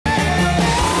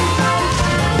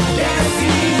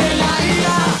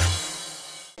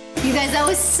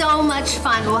was so much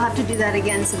fun. We'll have to do that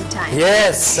again sometime.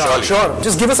 Yes, sure.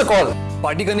 Just give us a call.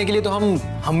 Party करने के लिए तो हम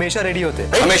हमेशा ready होते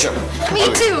हैं. हमेशा. Me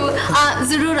too.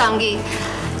 जरूर आऊंगी.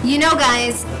 You know,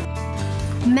 guys,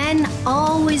 men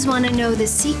always want to know the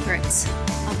secrets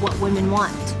of what women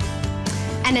want.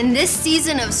 And in this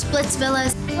season of Splits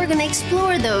Villas, we're going to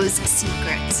explore those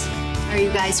secrets. Are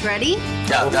you guys ready?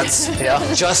 Yeah, that's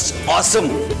just awesome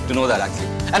to know that actually.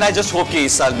 And I just hope कि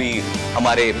इस साल भी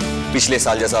हमारे पिछले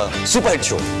साल जैसा super hit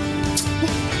show.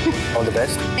 All the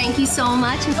best. Thank you so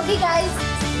much. Okay, guys,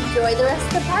 enjoy the rest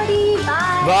of the party.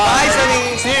 Bye. Bye, Sunny.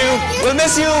 See you. We'll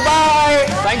miss you. Bye.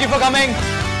 Thank you for coming.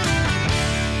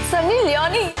 Sunny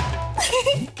Leone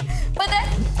पता है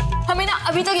हमें ना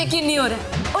अभी तक यकीन नहीं हो रहा है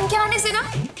उनके आने से ना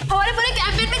हमारे पूरे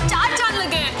कैंपेन में 4 चांद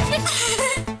लगे हैं.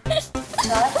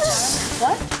 4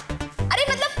 चांद? अरे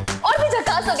मतलब और भी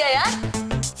झकास हो गया यार.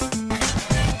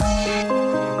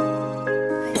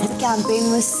 The campaign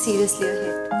was seriously a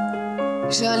hit.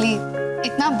 Really,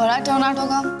 इतना बड़ा turnout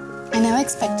होगा I never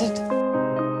expected.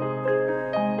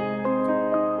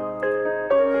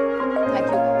 Thank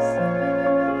you guys.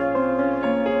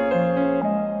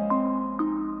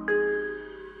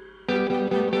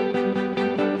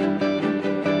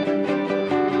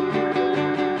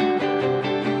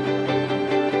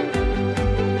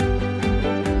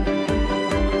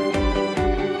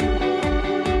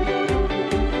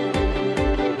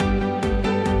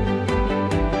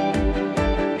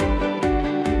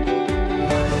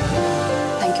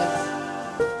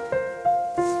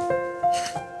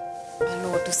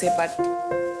 But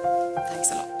thanks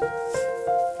a lot.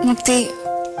 Mukti,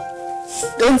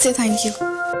 don't say thank you.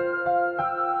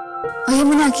 और ये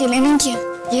मैंने अकेले नहीं किया,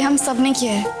 ये हम सब ने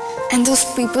किया है. And those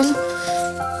people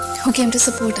who came to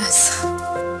support us.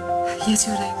 Yes,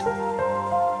 you're right.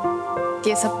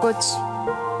 ये सब कुछ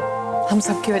हम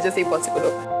सब की वजह से ही पॉसिबल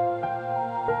होगा.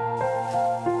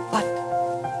 But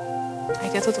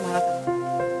आइडिया तो तुम्हारा था.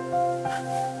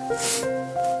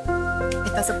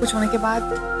 इतना सब कुछ होने के बाद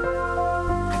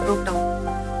broke down.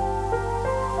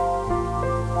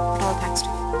 But all thanks to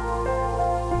you.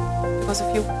 Because of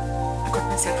you, I got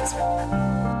my self-respect back.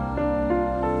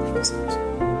 Thank you so much.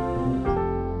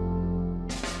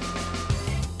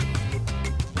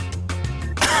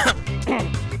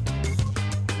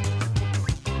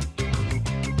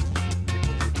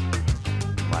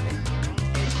 Manik,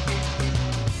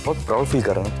 बहुत प्राउड फील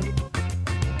कर रहा हूँ.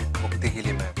 मुक्ति के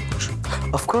लिए मैं खुश हूँ.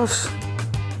 Of course.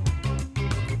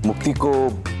 मुक्ति को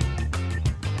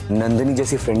नंदिनी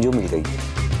जैसी फ्रेंड जो मिल गई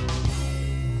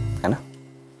है ना.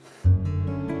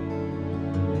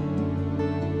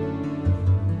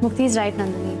 मुक्ति इज राइट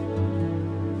नंदिनी.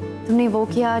 तुमने वो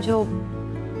किया जो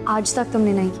आज तक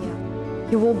तुमने नहीं किया.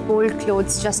 You wore bold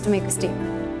clothes just to make a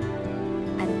statement,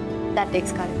 and that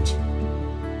takes courage.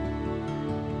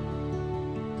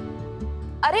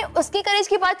 अरे उसकी करेज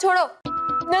की बात छोड़ो.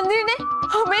 नंदिनी ने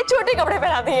हमें छोटे कपड़े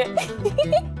पहना दिए.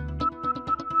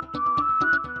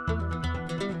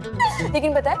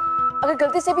 लेकिन पता है अगर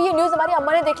गलती से भी ये न्यूज़ हमारी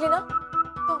अम्मा ने देख ली ना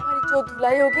तो हमारी जो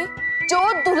धुलाई होगी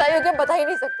हम बता ही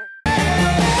नहीं सकते.